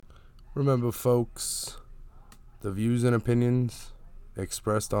Remember, folks, the views and opinions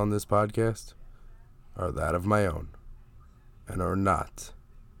expressed on this podcast are that of my own and are not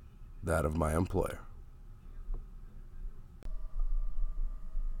that of my employer.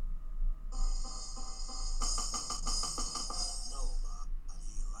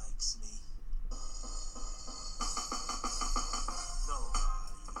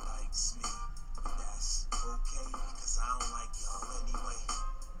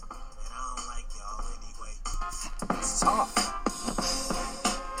 It's tough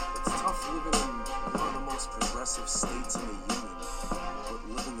living in one of the most progressive states in the union, but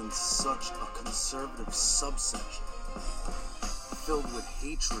living in such a conservative subsection, filled with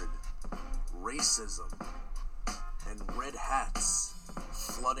hatred, racism, and red hats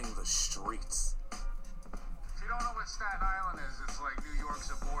flooding the streets. If you don't know what Staten Island is, it's like New York's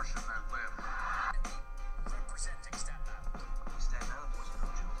abortion that lived. Representing Staten Island. Staten Island wasn't no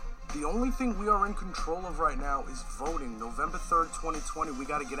joke. The only thing we are in control of right now is voting. November 3rd, 2020, we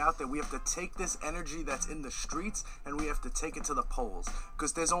got to get out there. We have to take this energy that's in the streets and we have to take it to the polls.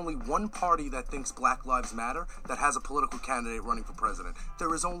 Because there's only one party that thinks Black Lives Matter that has a political candidate running for president.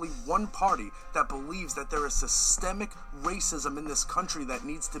 There is only one party that believes that there is systemic racism in this country that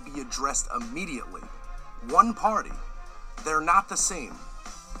needs to be addressed immediately. One party. They're not the same.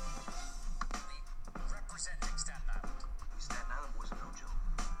 Representing Staten Island. Staten Island wasn't no joke.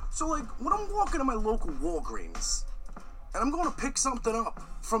 So, when I'm walking to my local Walgreens, and I'm going to pick something up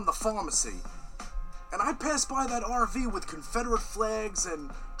from the pharmacy, and I pass by that RV with Confederate flags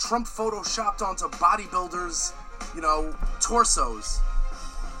and Trump photoshopped onto bodybuilders', torsos,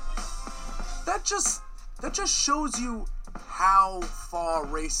 that just shows you how far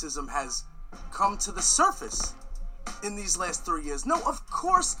racism has come to the surface in these last 3 years. No, of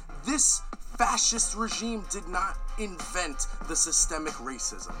course, this fascist regime did not invent the systemic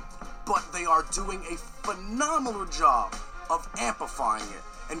racism, but they are doing a phenomenal job of amplifying it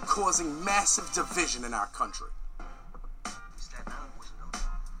and causing massive division in our country.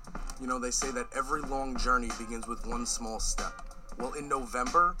 They say that every long journey begins with one small step. Well, in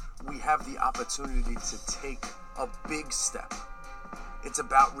November, we have the opportunity to take a big step. It's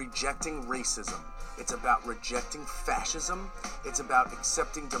about rejecting racism. It's about rejecting fascism. It's about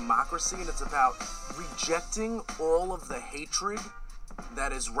accepting democracy. And it's about rejecting all of the hatred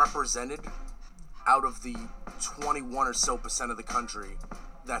that is represented out of the 21 or so % of the country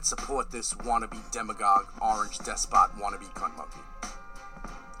that support this wannabe demagogue, orange despot, wannabe cunt monkey.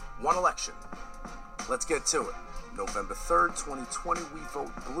 One election. Let's get to it. November 3rd, 2020, we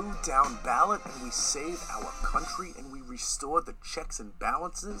vote blue down ballot and we save our country and we restore the checks and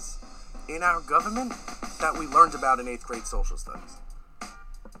balances in our government that we learned about in 8th grade social studies. If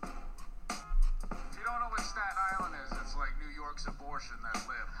you don't know what Staten Island is, it's like New York's abortion that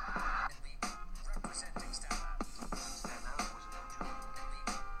lived. Representing Staten Island. Staten Island wasn't no joke.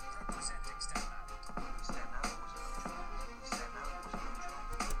 Representing Staten Island. Staten Island wasn't no joke. Staten Island wasn't no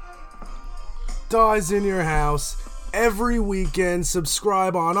joke. Dies in your house every weekend.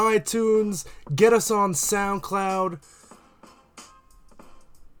 Subscribe on iTunes. Get us on SoundCloud.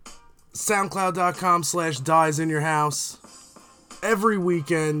 SoundCloud.com/DiesInYourHouse. Every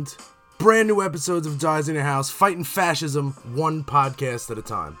weekend, brand new episodes of Dies in Your House, fighting fascism one podcast at a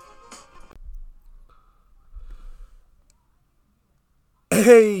time.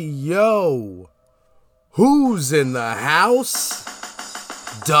 Hey, yo. Who's in the house?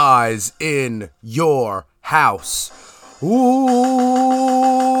 Dies in your house. Ooh,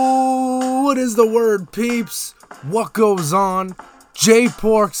 what is the word, peeps? What goes on? Jay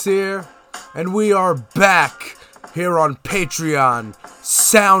Porks here, and we are back here on Patreon,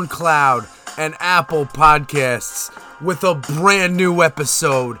 SoundCloud, and Apple Podcasts with a brand new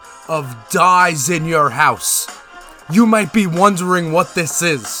episode of Dies in Your House. You might be wondering what this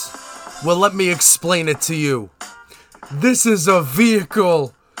is. Well, let me explain it to you. This is a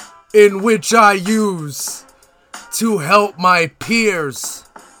vehicle in which I use to help my peers.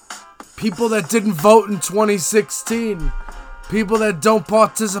 People that didn't vote in 2016. People that don't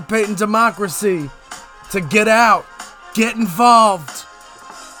participate in democracy. To get out. Get involved.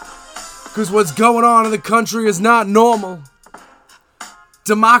 Because what's going on in the country is not normal.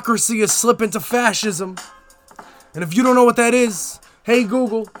 Democracy is slipping to fascism. And if you don't know what that is, hey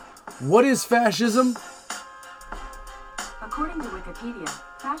Google, what is fascism? According to Wikipedia,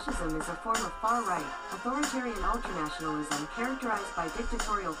 fascism is a form of far-right, authoritarian ultranationalism characterized by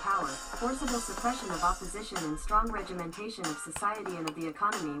dictatorial power, forcible suppression of opposition and strong regimentation of society and of the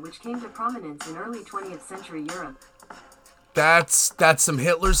economy, which came to prominence in early 20th century Europe. That's some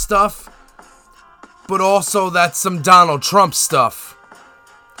Hitler stuff, but also that's some Donald Trump stuff.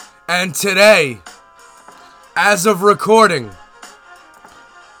 And today, as of recording,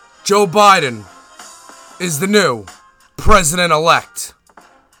 Joe Biden is the new president-elect.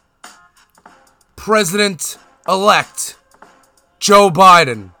 President-elect Joe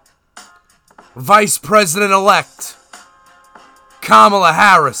Biden. Vice President-elect Kamala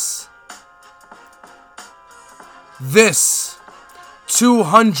Harris. This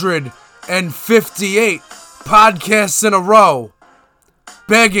 258 podcasts in a row,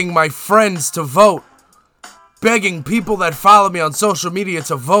 begging my friends to vote, begging people that follow me on social media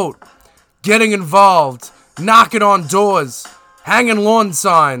to vote, getting involved, knocking on doors, hanging lawn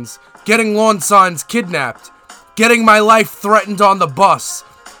signs, getting lawn signs kidnapped, getting my life threatened on the bus,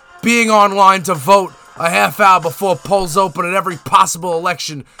 being online to vote a half hour before polls open at every possible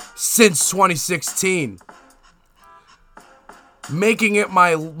election since 2016. Making it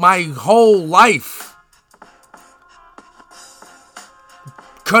my whole life.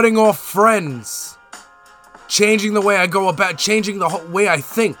 Cutting off friends. Changing the way I go about, changing the whole way I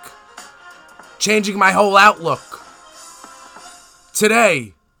think. Changing my whole outlook.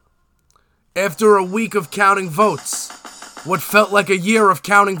 Today, after a week of counting votes, what felt like a year of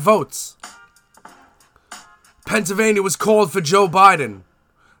counting votes, Pennsylvania was called for Joe Biden.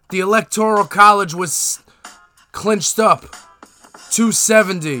 The Electoral College was clinched up.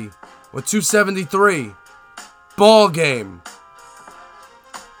 270 or 273. Ball game.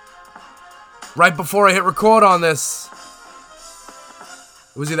 Right before I hit record on this,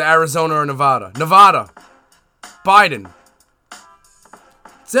 it was either Arizona or Nevada. Nevada. Biden.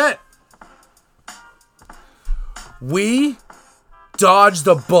 That's it. We dodged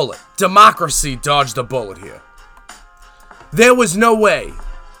a bullet. Democracy dodged a bullet here. There was no way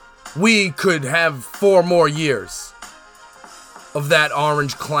we could have 4 more years of that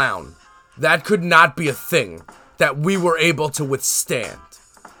orange clown. That could not be a thing that we were able to withstand.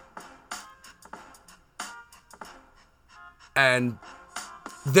 And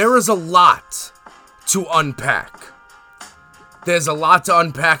there is a lot to unpack. There's a lot to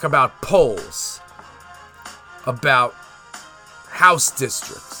unpack about polls, about House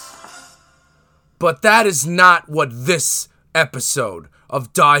districts. But that is not what this episode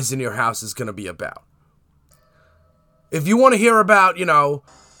of Dies in Your House is going to be about. If you want to hear about,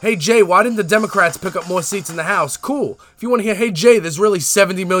 hey Jay, why didn't the Democrats pick up more seats in the House? Cool. If you want to hear, hey Jay, there's really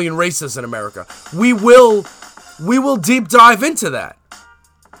 70 million racists in America. We will deep dive into that.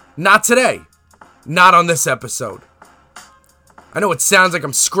 Not today. Not on this episode. I know it sounds like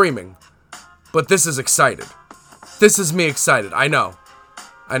I'm screaming, but this is excited. This is me excited. I know.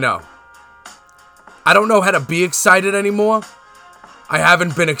 I don't know how to be excited anymore. I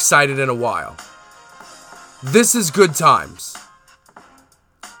haven't been excited in a while. This is good times.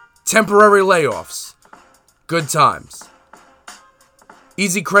 Temporary layoffs. Good times.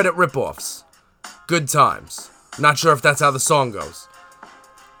 Easy credit ripoffs. Good times. Not sure if that's how the song goes.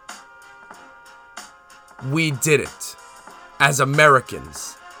 We did it. As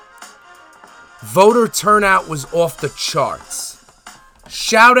Americans. Voter turnout was off the charts.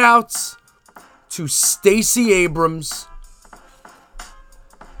 Shoutouts to Stacey Abrams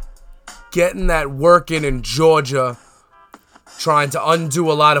getting that work in Georgia, trying to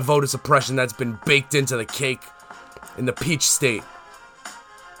undo a lot of voter suppression that's been baked into the cake in the Peach State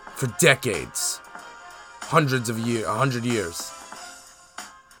for decades. 100 years.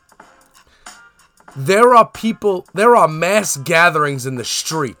 There are mass gatherings in the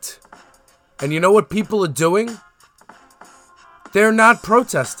street. And you know what people are doing? They're not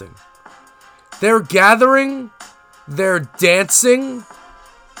protesting. They're gathering, they're dancing,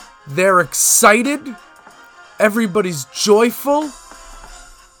 they're excited, everybody's joyful,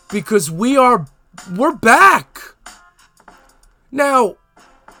 because we're back. Now,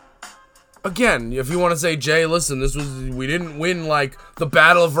 again, if you want to say, Jay, listen, we didn't win like the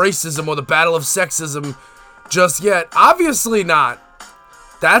battle of racism or the battle of sexism just yet. Obviously not.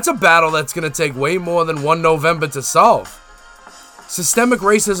 That's a battle that's going to take way more than 1 November to solve. Systemic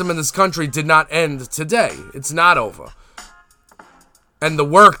racism in this country did not end today. It's not over. And the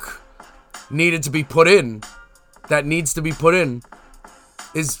work that needs to be put in,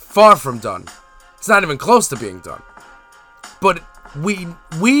 is far from done. It's not even close to being done. But we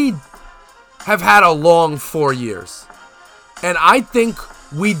have had a long 4 years. And I think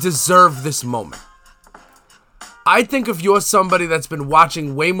we deserve this moment. I think if you're somebody that's been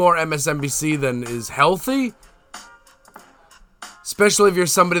watching way more MSNBC than is healthy, especially if you're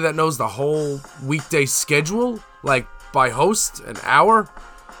somebody that knows the whole weekday schedule, like by host, an hour,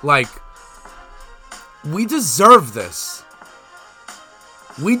 like, we deserve this.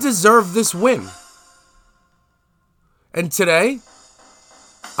 We deserve this win. And today,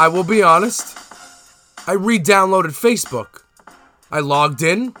 I will be honest, I re-downloaded Facebook. I logged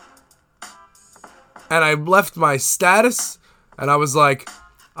in, and I left my status, and I was like,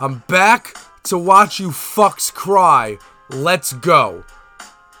 I'm back to watch you fucks cry. Let's go.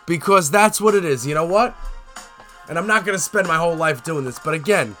 Because that's what it is. You know what? And I'm not going to spend my whole life doing this, but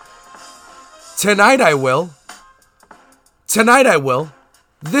again, tonight I will. Tonight I will.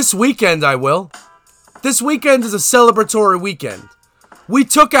 This weekend I will. This weekend is a celebratory weekend. We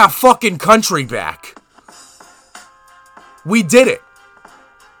took our fucking country back. We did it.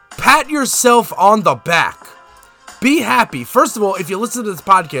 Pat yourself on the back. Be happy. First of all, if you listen to this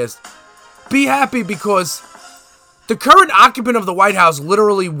podcast, be happy because the current occupant of the White House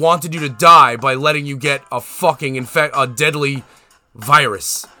literally wanted you to die by letting you get a fucking a deadly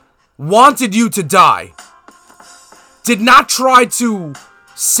virus. Wanted you to die. Did not try to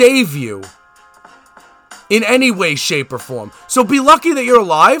save you in any way, shape, or form. So be lucky that you're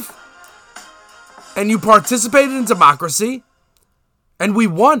alive and you participated in democracy and we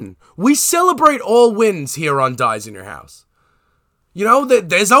won. We celebrate all wins here on Dies in Your House. You know,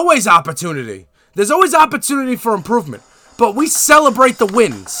 there's always opportunity. There's always opportunity for improvement. But we celebrate the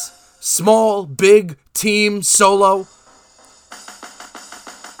wins. Small, big, team, solo.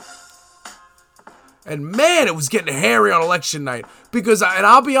 And man, it was getting hairy on election night. Because, and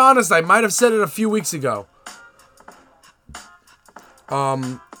I'll be honest, I might have said it a few weeks ago.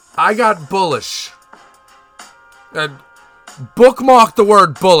 I got bullish. And bookmark the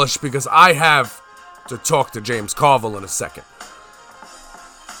word bullish because I have to talk to James Carville in a second.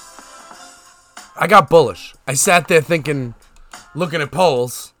 I got bullish. I sat there thinking, looking at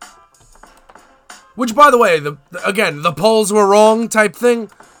polls. Which, by the way, the polls were wrong type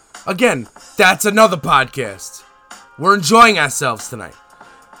thing. Again, that's another podcast. We're enjoying ourselves tonight.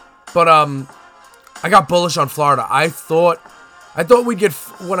 But, I got bullish on Florida. I thought we'd get,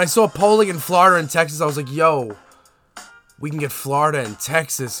 when I saw polling in Florida and Texas, I was like, yo, we can get Florida and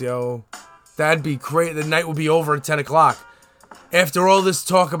Texas, yo. That'd be great. The night would be over at 10 o'clock. After all this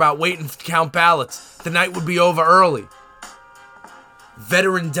talk about waiting to count ballots, the night would be over early.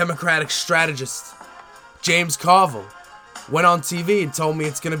 Veteran Democratic strategist James Carville went on TV and told me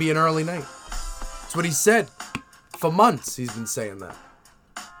it's going to be an early night. That's what he said. For months, he's been saying that.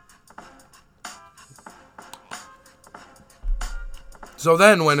 So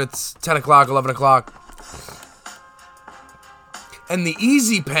then, when it's 10 o'clock, 11 o'clock, and the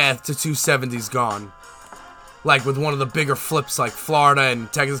easy path to 270's gone, like with one of the bigger flips like Florida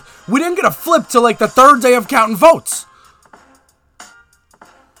and Texas, we didn't get a flip till like the third day of counting votes.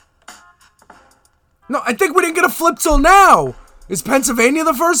 No, I think we didn't get a flip till now. Is Pennsylvania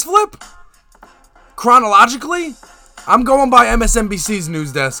the first flip? Chronologically? I'm going by MSNBC's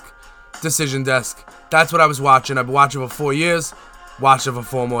news desk, decision desk. That's what I was watching. I've been watching for 4 years. Watch it for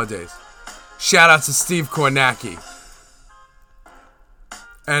 4 more days. Shout out to Steve Kornacki.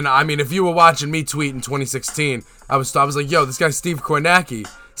 And I mean, if you were watching me tweet in 2016, I was like, yo, this guy Steve Kornacki,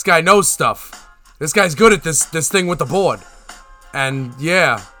 this guy knows stuff. This guy's good at this thing with the board. And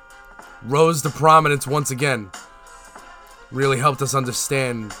yeah, rose to prominence once again. Really helped us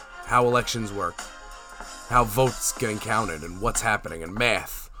understand how elections work, how votes getting counted, and what's happening, and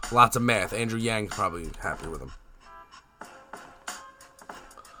math. Lots of math. Andrew Yang's probably happy with him.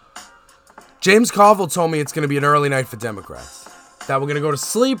 James Carville told me it's going to be an early night for Democrats. That we're going to go to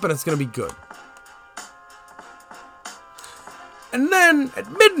sleep and it's going to be good. And then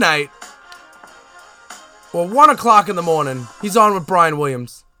at midnight, or 1 o'clock in the morning, he's on with Brian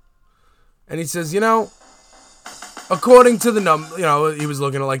Williams. And he says, you know, according to the he was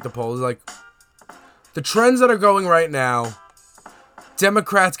looking at like the polls, like the trends that are going right now,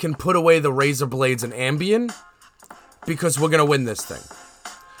 Democrats can put away the razor blades and Ambien because we're going to win this thing.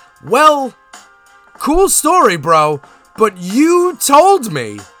 Well, cool story, bro. But you told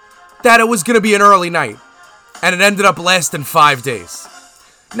me that it was going to be an early night. And it ended up lasting 5 days.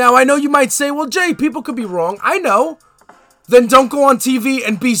 Now, I know you might say, well, Jay, people could be wrong. I know. Then don't go on TV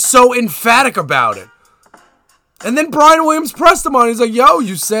and be so emphatic about it. And then Brian Williams pressed him on it. He's like, yo,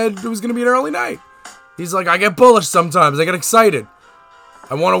 you said it was going to be an early night. He's like, I get bullish sometimes. I get excited.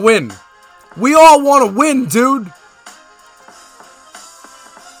 I want to win. We all want to win, dude.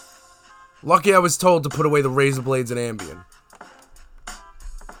 Lucky I was told to put away the razor blades and Ambien.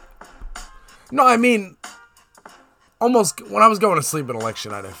 No, I mean, almost when I was going to sleep in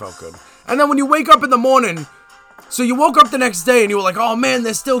election night, I felt good. And then when you wake up in the morning, so you woke up the next day and you were like, oh man,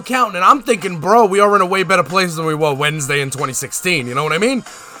 they're still counting. And I'm thinking, bro, we are in a way better place than we were Wednesday in 2016. You know what I mean?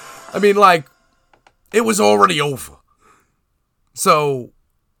 I mean, like, it was already over. So,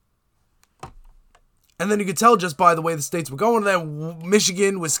 And then you could tell just by the way the states were going there,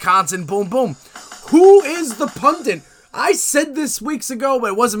 Michigan, Wisconsin, boom, boom. Who is the pundit? I said this weeks ago,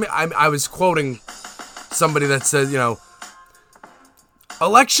 but it wasn't me. I was quoting somebody that says,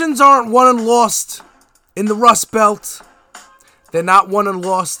 elections aren't won and lost in the Rust Belt. They're not won and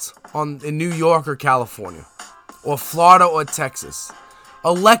lost in New York or California or Florida or Texas.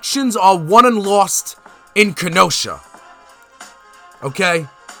 Elections are won and lost in Kenosha. Okay?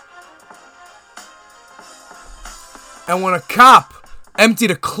 And when a cop emptied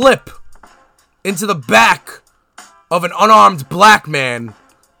a clip into the back of an unarmed black man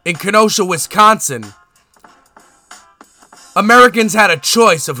in Kenosha, Wisconsin, Americans had a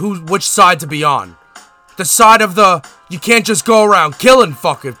choice of which side to be on. The side of you can't just go around killing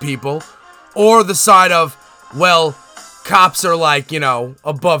fucking people, or the side of, well, cops are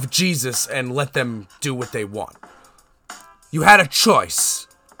above Jesus and let them do what they want. You had a choice,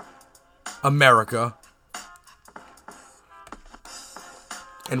 America.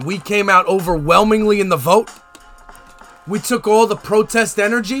 And we came out overwhelmingly in the vote. We took all the protest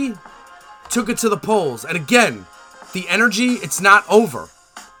energy, took it to the polls. And again, the energy, it's not over.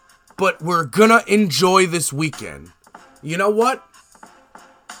 But we're gonna enjoy this weekend. You know what?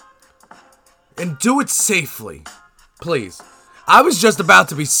 And do it safely. Please. I was just about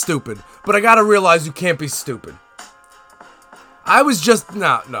to be stupid, but I gotta realize you can't be stupid. I was just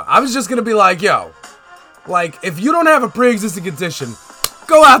gonna be if you don't have a pre-existing condition,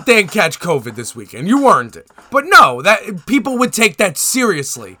 go out there and catch COVID this weekend. You earned it. But no, that people would take that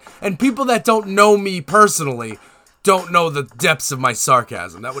seriously. And people that don't know me personally don't know the depths of my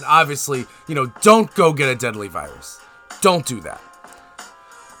sarcasm. That would obviously, don't go get a deadly virus. Don't do that.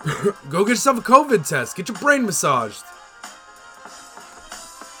 Go get yourself a COVID test. Get your brain massaged.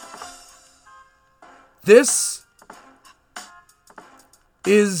 This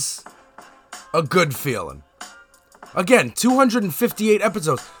is a good feeling. Again, 258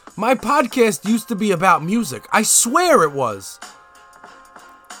 episodes. My podcast used to be about music. I swear it was.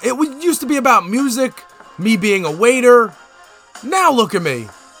 It used to be about music, me being a waiter. Now look at me.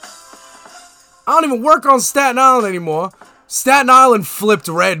 I don't even work on Staten Island anymore. Staten Island flipped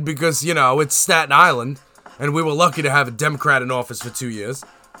red because, it's Staten Island. And we were lucky to have a Democrat in office for 2 years.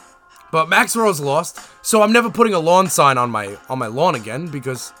 But Max Rose lost, so I'm never putting a lawn sign on my lawn again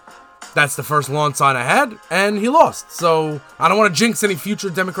because that's the first lawn sign I had, and he lost. So I don't want to jinx any future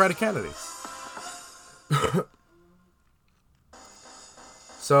Democratic candidates.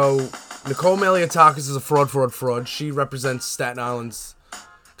 So Nicole Malliotakis is a fraud. She represents Staten Island's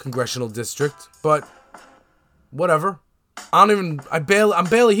congressional district, but whatever. I'm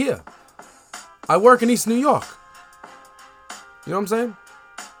barely here. I work in East New York. You know what I'm saying?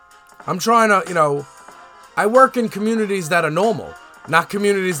 I'm trying to, I work in communities that are normal. Not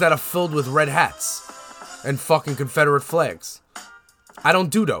communities that are filled with red hats and fucking Confederate flags. I don't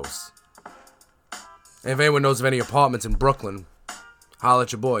do those. And if anyone knows of any apartments in Brooklyn, holla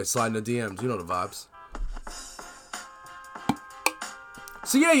at your boy, slide in the DMs. You know the vibes.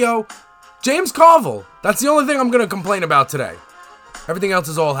 So yeah, James Carville. That's the only thing I'm going to complain about today. Everything else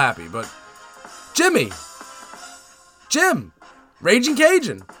is all happy, but Jim, Raging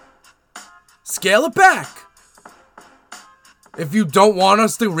Cajun. Scale it back. If you don't want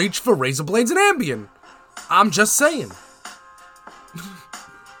us to reach for razor blades and Ambien. I'm just saying.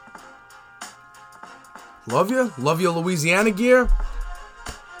 Love your Louisiana gear.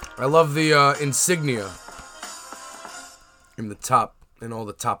 I love the insignia in all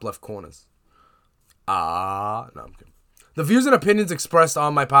the top left corners. No, I'm kidding. The views and opinions expressed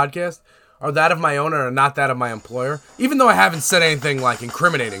on my podcast are that of my owner and not that of my employer. Even though I haven't said anything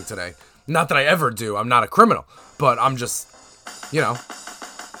incriminating today. Not that I ever do. I'm not a criminal. But I'm just,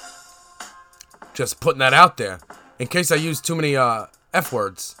 just putting that out there. In case I use too many F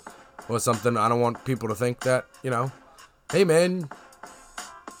words or something, I don't want people to think that, hey man,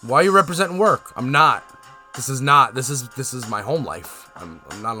 why are you representing work? I'm not. This is my home life. I'm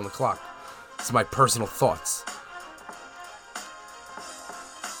not on the clock. This is my personal thoughts.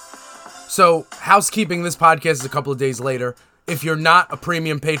 So, housekeeping, this podcast is a couple of days later. If you're not a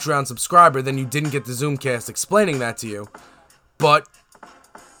premium Patreon subscriber, then you didn't get the Zoomcast explaining that to you. But,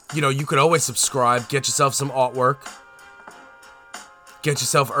 you could always subscribe, get yourself some artwork, get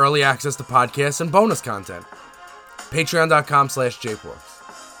yourself early access to podcasts and bonus content.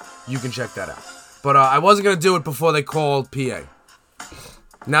 Patreon.com/jporks. You can check that out. But I wasn't going to do it before they called PA.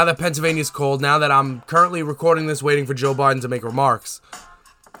 Now that Pennsylvania's called, now that I'm currently recording this, waiting for Joe Biden to make remarks,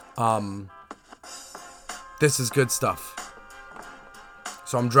 this is good stuff.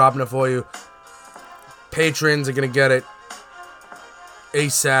 So I'm dropping it for you. Patrons are going to get it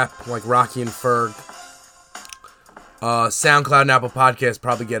ASAP, like Rocky and Ferg. SoundCloud and Apple Podcasts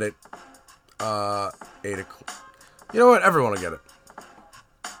probably get it 8 o'clock. You know what? Everyone will get it.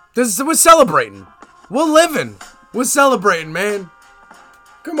 We're celebrating. We're living. We're celebrating, man.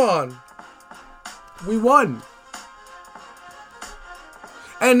 Come on. We won.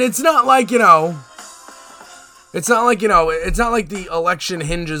 And it's not like, it's not like the election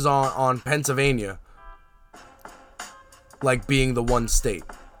hinges on Pennsylvania, like being the one state.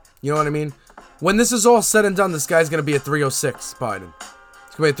 You know what I mean? When this is all said and done, this guy's going to be at 306, Biden.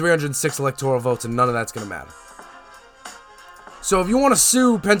 It's going to be at 306 electoral votes, and none of that's going to matter. So if you want to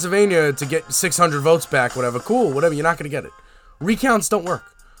sue Pennsylvania to get 600 votes back, whatever, cool, whatever, you're not going to get it. Recounts don't work.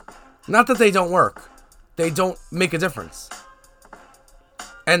 Not that they don't work. They don't make a difference.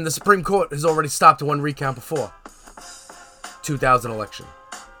 And the Supreme Court has already stopped one recount before. 2000 election.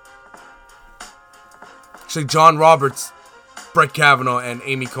 Actually, John Roberts, Brett Kavanaugh, and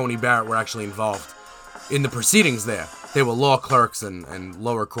Amy Coney Barrett were actually involved in the proceedings there. They were law clerks and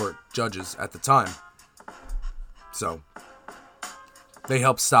lower court judges at the time. So, they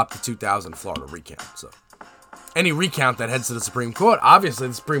helped stop the 2000 Florida recount. So, any recount that heads to the Supreme Court, obviously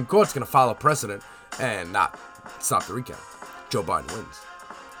the Supreme Court's going to follow precedent and not stop the recount. Joe Biden wins.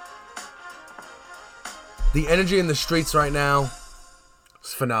 The energy in the streets right now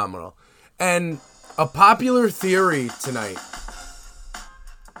is phenomenal. And a popular theory tonight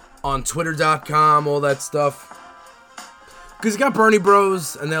on Twitter.com, all that stuff. Because you got Bernie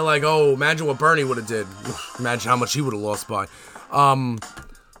bros, and they're like, oh, imagine what Bernie would have did. Imagine how much he would have lost by. And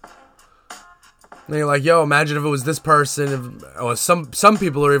you're like, yo, imagine if it was this person. Or some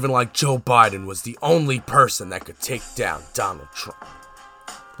people are even like, Joe Biden was the only person that could take down Donald Trump.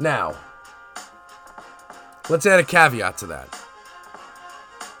 Now, let's add a caveat to that.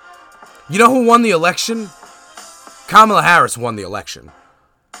 You know who won the election? Kamala Harris won the election.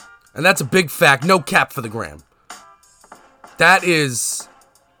 And that's a big fact, no cap for the gram. That is,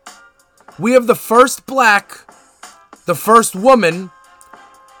 we have the first black, the first woman,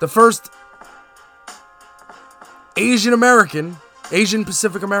 the first Asian American, Asian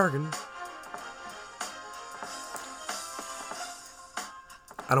Pacific American.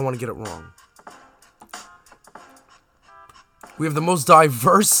 I don't want to get it wrong. We have the most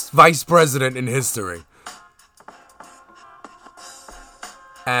diverse vice president in history.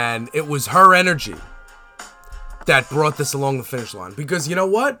 And it was her energy that brought this along the finish line. Because you know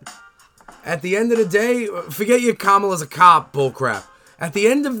what? At the end of the day, forget your Kamala's a cop bullcrap. At the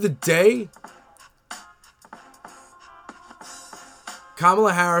end of the day,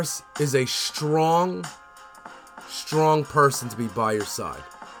 Kamala Harris is a strong person to be by your side.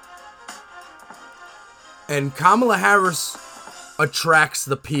 And Kamala Harris attracts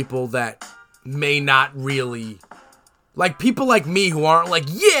the people that may not really, like people like me who aren't like,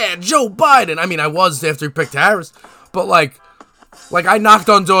 yeah, Joe Biden. I mean, I was after he picked Harris, but like I knocked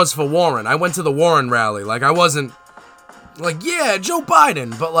on doors for Warren. I went to the Warren rally. Like I wasn't like, yeah, Joe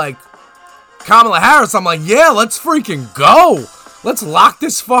Biden, but like Kamala Harris, I'm like, yeah, let's freaking go. Let's lock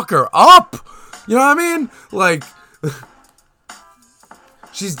this fucker up. You know what I mean? Like,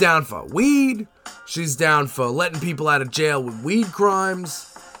 she's down for weed. She's down for letting people out of jail with weed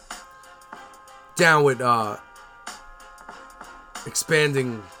crimes. Down with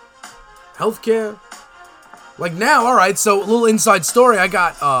expanding healthcare. Like now, all right. So a little inside story. I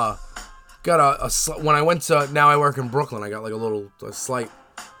got when I went to, now I work in Brooklyn. I got like a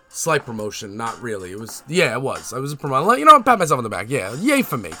slight promotion. Not really. It was I was a promoter. You know, I pat myself on the back. Yeah, yay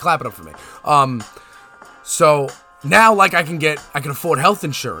for me. Clap it up for me. So now like I can afford health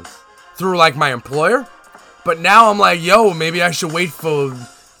insurance through like my employer, but now I'm like, yo, maybe I should wait for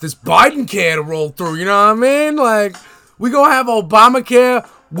this Biden care to roll through. You know what I mean? Like, we gonna have Obamacare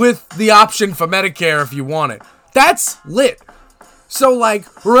with the option for Medicare if you want it. That's lit. So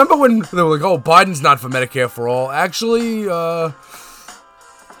like, remember when they were like, oh, Biden's not for Medicare for all? Actually,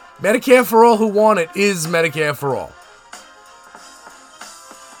 Medicare for all who want it is Medicare for all.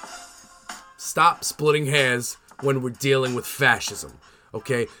 Stop splitting hairs when we're dealing with fascism.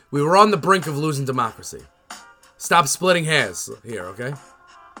 Okay? We were on the brink of losing democracy. Stop splitting hairs here, okay?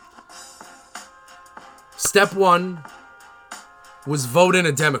 Step one was vote in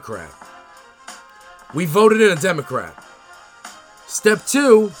a Democrat. We voted in a Democrat. Step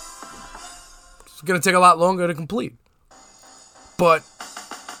two, it's going to take a lot longer to complete. But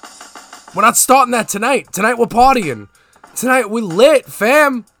we're not starting that tonight. Tonight we're partying. Tonight we lit,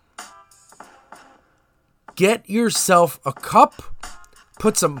 fam. Get yourself a cup.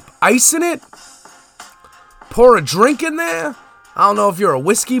 Put some ice in it. Pour a drink in there. I don't know if you're a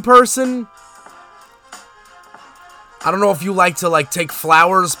whiskey person. I don't know if you like to like take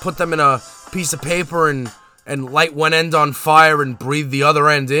flowers, put them in a piece of paper and and light one end on fire and breathe the other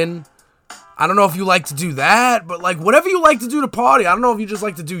end in. I don't know if you like to do that, but like whatever you like to do to party. I don't know if you just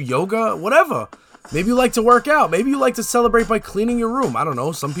like to do yoga, whatever. Maybe you like to work out. Maybe you like to celebrate by cleaning your room. I don't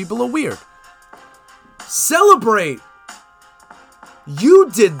know. Some people are weird. Celebrate. You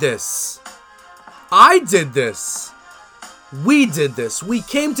did this. I did this. We did this. We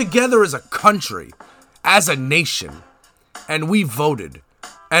came together as a country, as a nation, and we voted.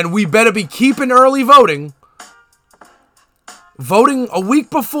 And we better be keeping early voting. Voting a week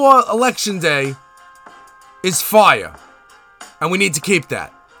before Election Day is fire. And we need to keep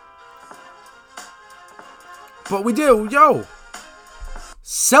that. But we do,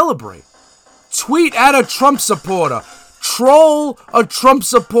 celebrate. Tweet at a Trump supporter. Troll a Trump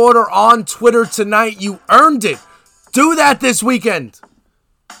supporter on Twitter tonight. You earned it. Do that this weekend.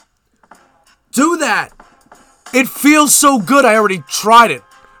 Do that. It feels so good. I already tried it.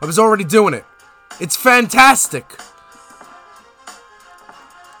 I was already doing it. It's fantastic.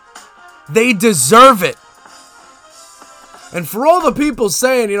 They deserve it. And for all the people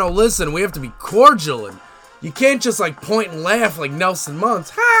saying, listen, we have to be cordial and you can't just like point and laugh like Nelson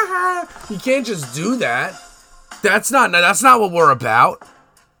Muntz. Ha ha. You can't just do that. That's not what we're about.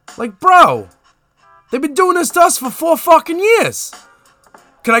 Like, bro, they've been doing this to us for 4 fucking years.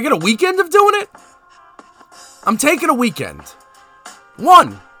 Can I get a weekend of doing it? I'm taking a weekend.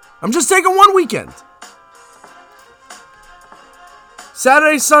 I'm just taking one weekend.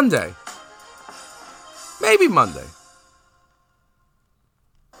 Saturday, Sunday. Maybe Monday.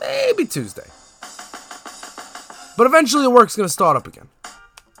 Maybe Tuesday. But eventually the work's going to start up again.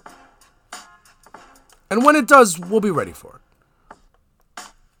 And when it does, we'll be ready for it.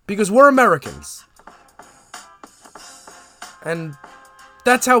 Because we're Americans. And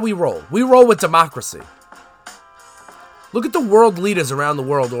that's how we roll. We roll with democracy. Look at the world leaders around the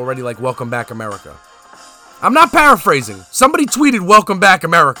world already like Welcome Back America. I'm not paraphrasing. Somebody tweeted Welcome Back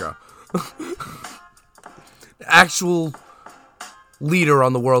America. Actual leader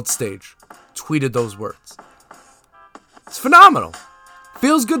on the world stage tweeted those words. It's phenomenal.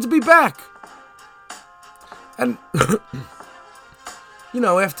 Feels good to be back. And,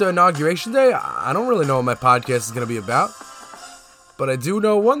 after Inauguration Day, I don't really know what my podcast is going to be about. But I do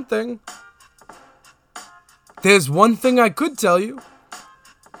know one thing. There's one thing I could tell you.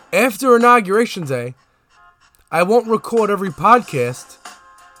 After Inauguration Day, I won't record every podcast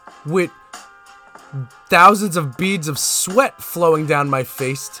with thousands of beads of sweat flowing down my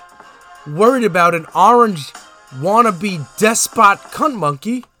face, worried about an orange wannabe despot cunt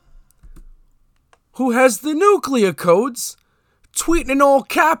monkey who has the nuclear codes tweeting in all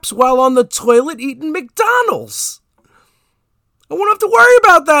caps while on the toilet eating McDonald's. I won't have to worry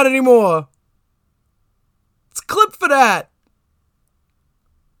about that anymore. It's a clip for that.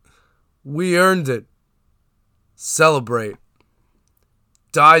 We earned it. Celebrate.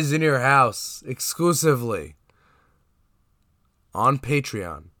 Dies in your house exclusively on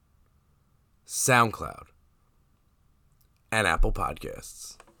Patreon, SoundCloud, and Apple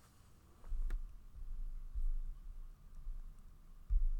Podcasts.